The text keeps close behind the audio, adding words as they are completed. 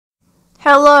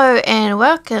Hello and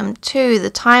welcome to the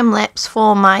time lapse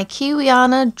for my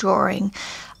Kiwiana drawing.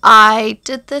 I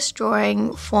did this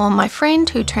drawing for my friend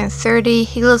who turned 30.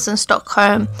 He lives in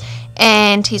Stockholm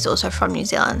and he's also from New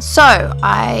Zealand. So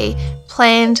I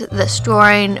planned this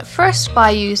drawing first by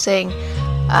using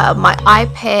my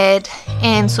iPad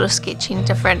and sort of sketching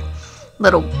different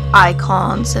little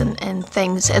icons and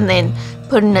things, and then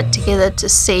putting it together to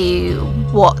see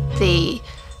what the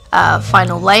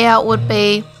final layout would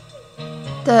be,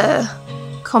 the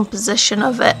composition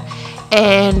of it.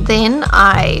 And then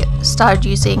I started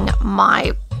using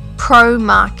my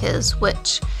Promarkers,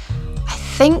 which I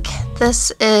think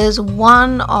this is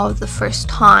one of the first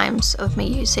times of me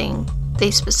using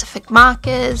these specific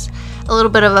markers. A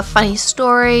little bit of a funny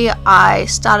story: I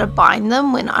started buying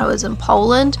them when I was in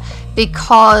Poland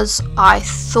because I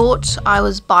thought I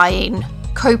was buying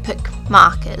copic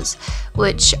markers,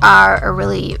 which are a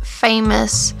really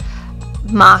famous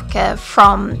marker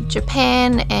from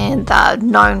Japan, and they're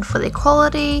known for their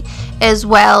quality as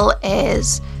well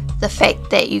as the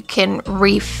fact that you can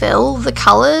refill the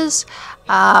colors,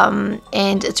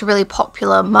 and it's a really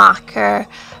popular marker,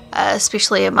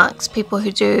 especially amongst people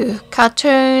who do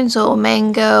cartoons or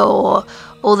manga or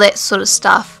all that sort of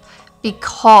stuff,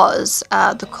 because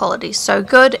the quality is so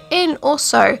good, and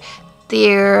also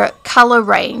their color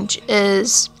range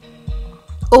is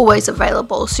always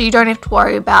available, so you don't have to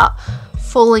worry about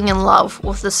falling in love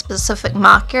with the specific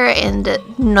marker and it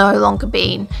no longer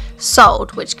being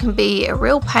sold, which can be a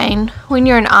real pain when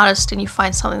you're an artist and you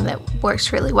find something that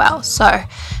works really well. So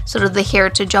sort of the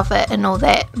heritage of it and all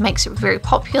that makes it very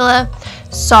popular.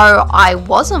 So I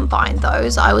wasn't buying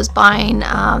those. I was buying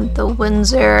the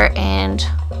Windsor and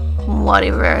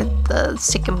whatever the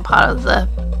second part of the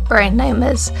brand name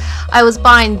is. I was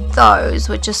buying those,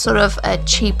 which is sort of a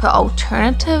cheaper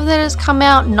alternative that has come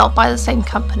out, not by the same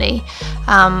company,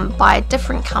 by a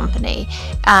different company,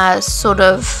 sort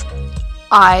of,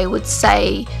 I would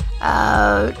say,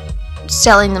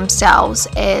 selling themselves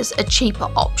as a cheaper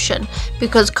option,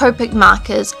 because copic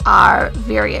markers are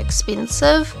very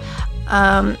expensive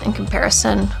in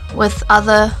comparison with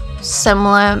other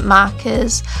similar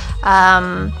markers,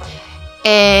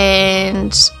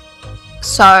 and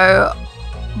so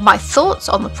my thoughts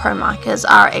on the Promarkers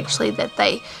are actually that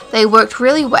they worked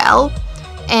really well,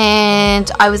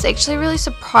 and I was actually really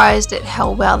surprised at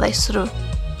how well they sort of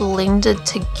blended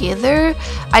together.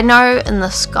 I know in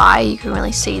the sky you can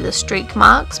really see the streak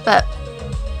marks, but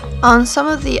on some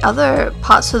of the other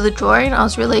parts of the drawing I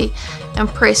was really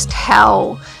impressed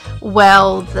how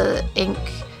well the ink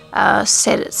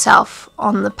set itself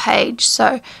on the page,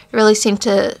 so it really seemed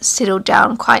to settle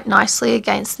down quite nicely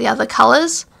against the other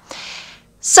colors.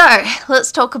 So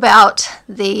let's talk about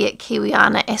the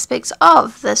Kiwiana aspects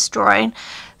of this drawing.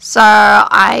 So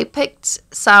I picked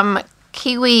some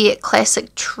Kiwi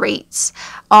classic treats.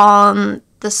 On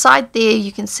the side there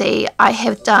you can see I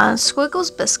have done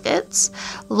Squiggles biscuits,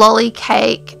 lolly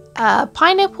cake,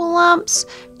 pineapple lumps,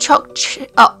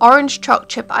 orange choc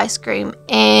chip ice cream,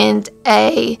 and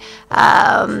a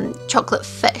chocolate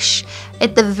fish.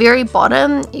 At the very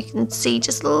bottom you can see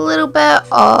just a little bit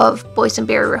of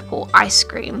boysenberry ripple ice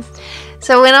cream.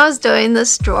 So when I was doing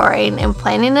this drawing and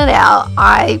planning it out,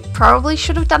 I probably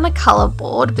should have done a color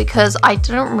board because I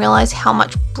didn't realize how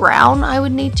much brown I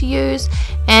would need to use,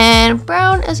 and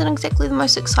brown isn't exactly the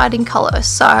most exciting color,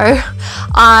 so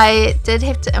I did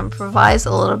have to improvise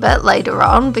a little bit later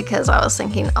on because I was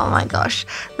thinking, oh my gosh,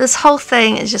 this whole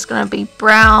thing is just going to be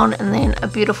brown and then a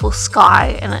beautiful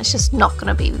sky, and it's just not going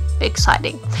to be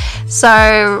exciting.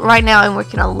 So right now I'm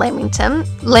working on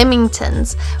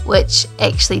lamingtons, which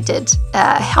actually did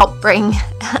help bring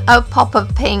a pop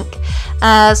of pink.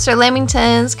 So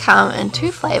lamingtons come in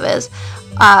two flavors,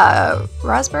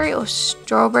 raspberry or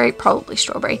strawberry, probably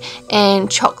strawberry, and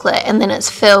chocolate, and then it's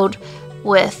filled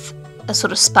with a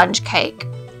sort of sponge cake,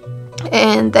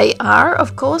 and they are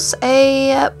of course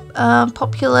a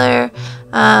popular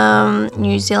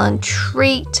New Zealand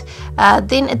treat.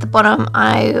 Then at the bottom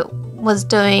I was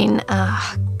doing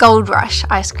Gold Rush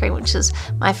ice cream, which is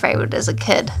my favorite as a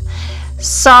kid.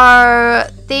 So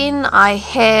then I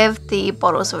have the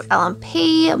bottles of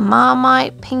L&P,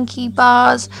 Marmite, Pinky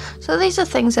bars. So these are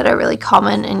things that are really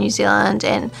common in New Zealand,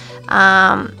 and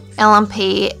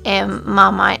L&P and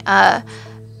Marmite are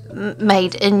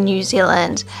made in New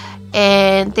Zealand.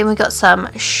 And then we got some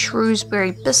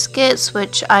Shrewsbury biscuits,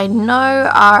 which I know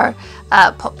are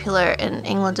popular in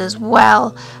England as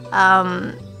well,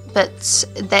 but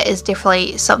that is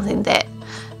definitely something that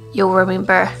you'll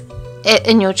remember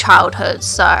in your childhood,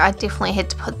 so I definitely had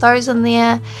to put those in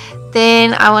there.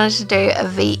 Then I wanted to do a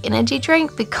V energy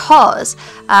drink because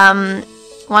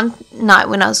one night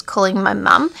when I was calling my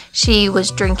mum, she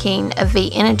was drinking a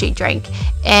V energy drink,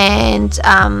 and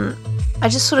I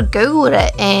just sort of googled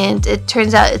it, and it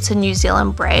turns out it's a New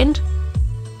Zealand brand.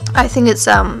 I think it's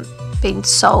been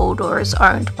sold or is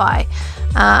owned by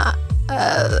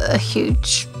a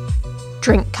huge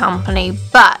drink company,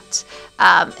 but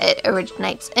it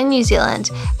originates in New Zealand,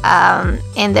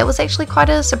 and that was actually quite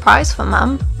a surprise for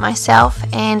Mum, myself,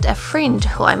 and a friend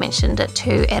who I mentioned it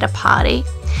to at a party.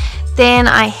 Then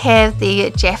I have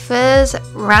the Jaffers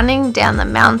running down the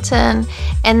mountain,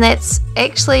 and that's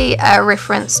actually a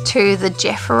reference to the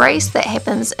Jaffa race that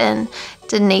happens in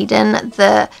Dunedin,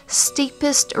 the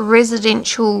steepest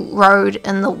residential road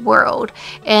in the world,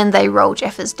 and they roll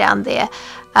Jaffers down there.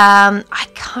 I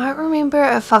can't remember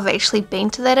if I've actually been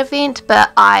to that event,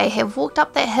 but I have walked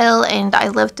up that hill, and I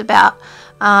lived about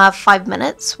 5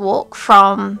 minutes walk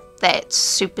from that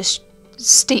super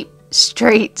steep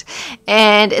street,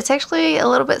 and it's actually a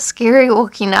little bit scary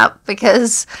walking up,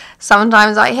 because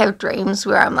sometimes I have dreams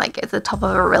where I'm like at the top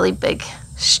of a really big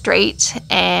street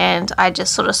and I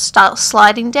just sort of start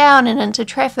sliding down and into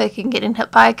traffic and getting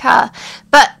hit by a car.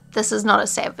 But this is not a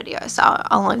sad video, so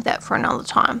I'll leave that for another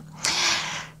time.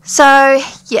 So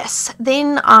yes,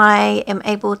 then I am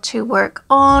able to work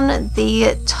on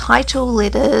the title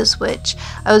letters, which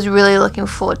I was really looking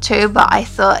forward to, but I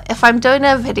thought if I'm doing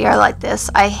a video like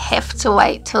this, I have to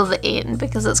wait till the end,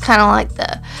 because it's kind of like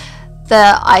the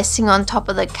icing on top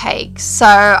of the cake. So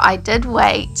I did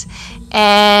wait,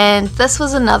 and this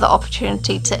was another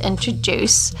opportunity to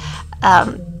introduce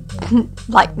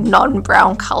like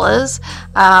non-brown colors,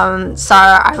 so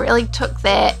I really took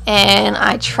that and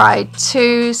I tried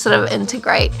to sort of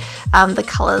integrate the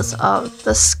colors of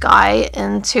the sky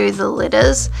into the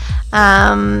letters,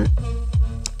 and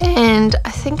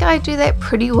I think I do that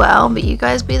pretty well, but you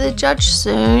guys be the judge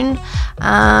soon.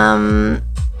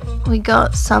 We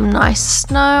got some nice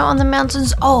snow on the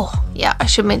mountains. Oh yeah, I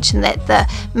should mention that the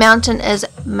mountain is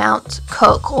Mount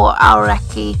Cook or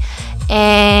Aoraki,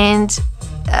 and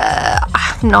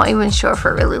I'm not even sure if it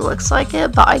really looks like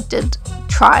it, but I did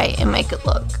try and make it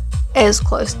look as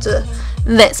close to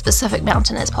that specific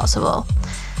mountain as possible.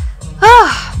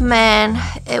 Oh man,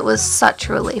 it was such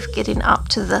a relief getting up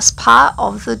to this part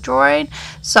of the drawing.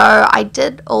 So I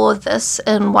did all of this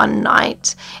in one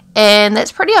night, and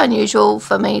that's pretty unusual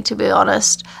for me, to be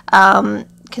honest,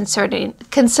 considering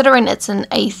it's an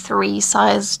A3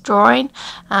 size drawing.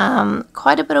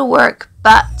 Quite a bit of work,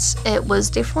 but it was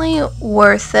definitely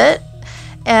worth it,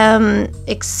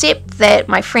 except that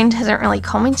my friend hasn't really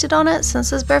commented on it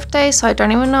since his birthday, so I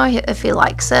don't even know if he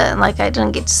likes it, and like I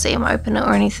didn't get to see him open it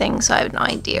or anything, so I have no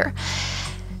idea.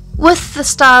 With the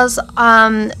stars,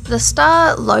 the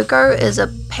star logo is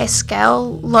a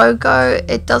Pascal logo.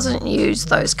 It doesn't use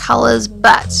those colors,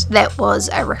 but that was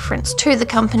a reference to the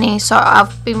company, so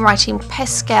I've been writing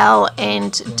Pascal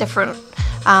and different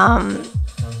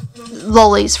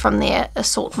lollies from their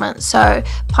assortment, so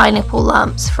pineapple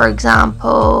lumps, for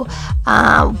example,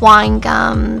 wine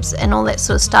gums and all that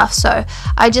sort of stuff. So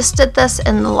I just did this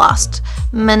in the last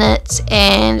minute,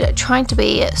 and trying to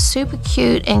be super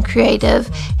cute and creative,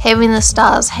 having the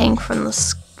stars hang from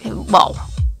the well,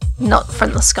 not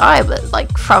from the sky, but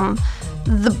like from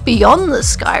the beyond the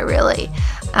sky, really.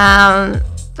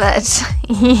 But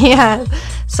yeah,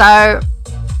 so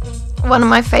one of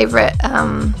my favorite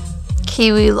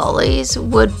kiwi lollies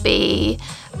would be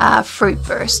fruit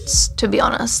bursts, to be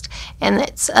honest, and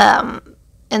that's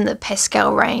in the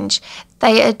Pascal range.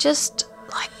 They are just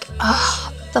like,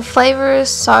 oh, the flavor is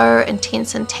so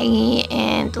intense and tangy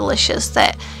and delicious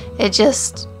that it's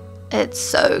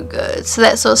so good. So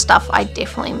that sort of stuff I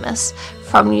definitely miss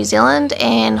from New Zealand,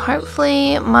 and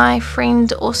hopefully my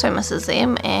friend also misses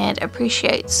them and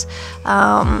appreciates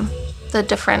the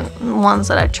different ones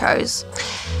that I chose.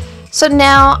 So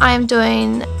now I'm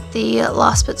doing the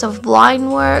last bits of line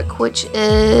work, which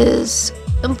is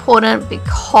important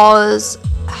because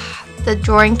the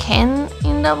drawing can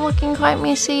end up looking quite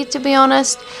messy, to be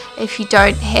honest, if you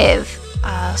don't have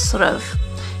sort of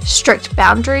strict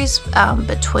boundaries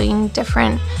between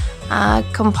different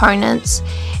components.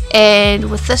 And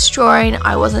with this drawing,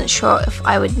 I wasn't sure if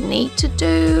I would need to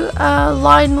do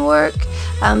line work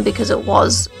because it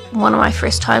was one of my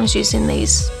first times using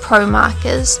these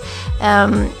Promarkers,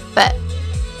 but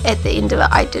at the end of it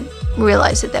I did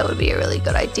realize that would be a really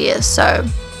good idea. So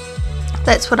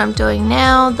that's what I'm doing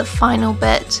now, the final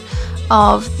bit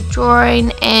of the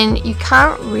drawing. And you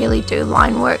can't really do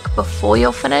line work before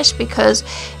you're finished, because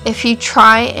if you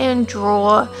try and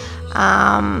draw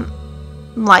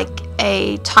like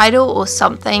a title or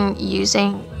something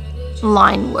using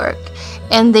line work,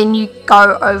 and then you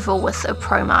go over with a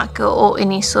Promarker or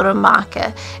any sort of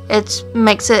marker, it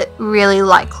makes it really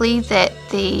likely that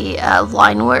the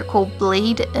line work will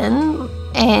bleed in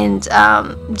and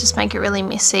just make it really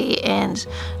messy and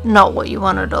not what you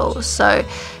want at all. So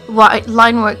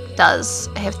line work does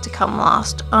have to come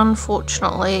last,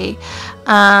 unfortunately.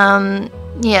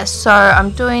 Yeah, so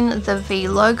I'm doing the V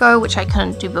logo, which I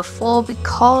couldn't do before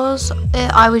because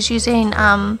I was using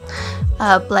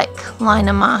a black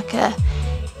liner marker.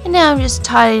 And now I'm just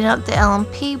tidying up the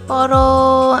LMP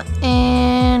bottle,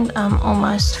 and I'm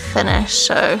almost finished,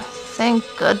 so thank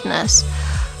goodness.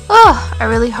 Oh, I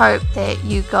really hope that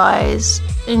you guys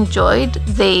enjoyed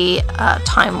the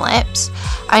time lapse.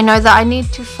 I know that I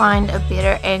need to find a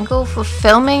better angle for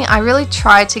filming. I really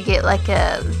tried to get like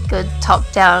a good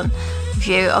top-down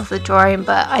view of the drawing,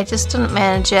 but I just didn't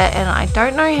manage it, and I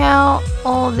don't know how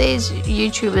all these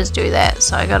YouTubers do that,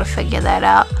 so I gotta figure that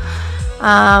out.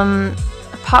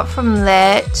 Apart from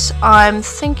that, I'm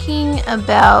thinking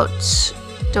about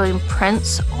doing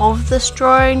prints of this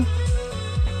drawing.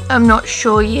 I'm not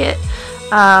sure yet,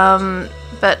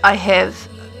 but I have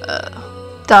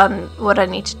done what I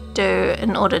need to do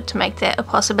in order to make that a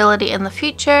possibility in the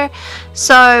future,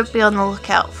 so be on the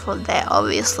lookout for that.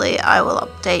 Obviously, I will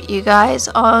update you guys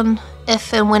on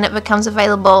if and when it becomes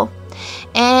available.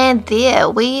 And there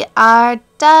we are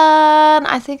done.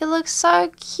 I think it looks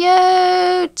so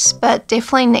cute, but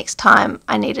definitely next time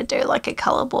I need to do like a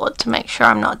color board to make sure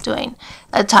I'm not doing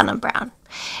a ton of brown.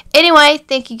 Anyway,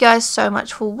 thank you guys so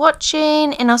much for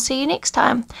watching, and I'll see you next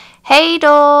time. Hey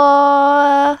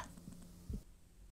door.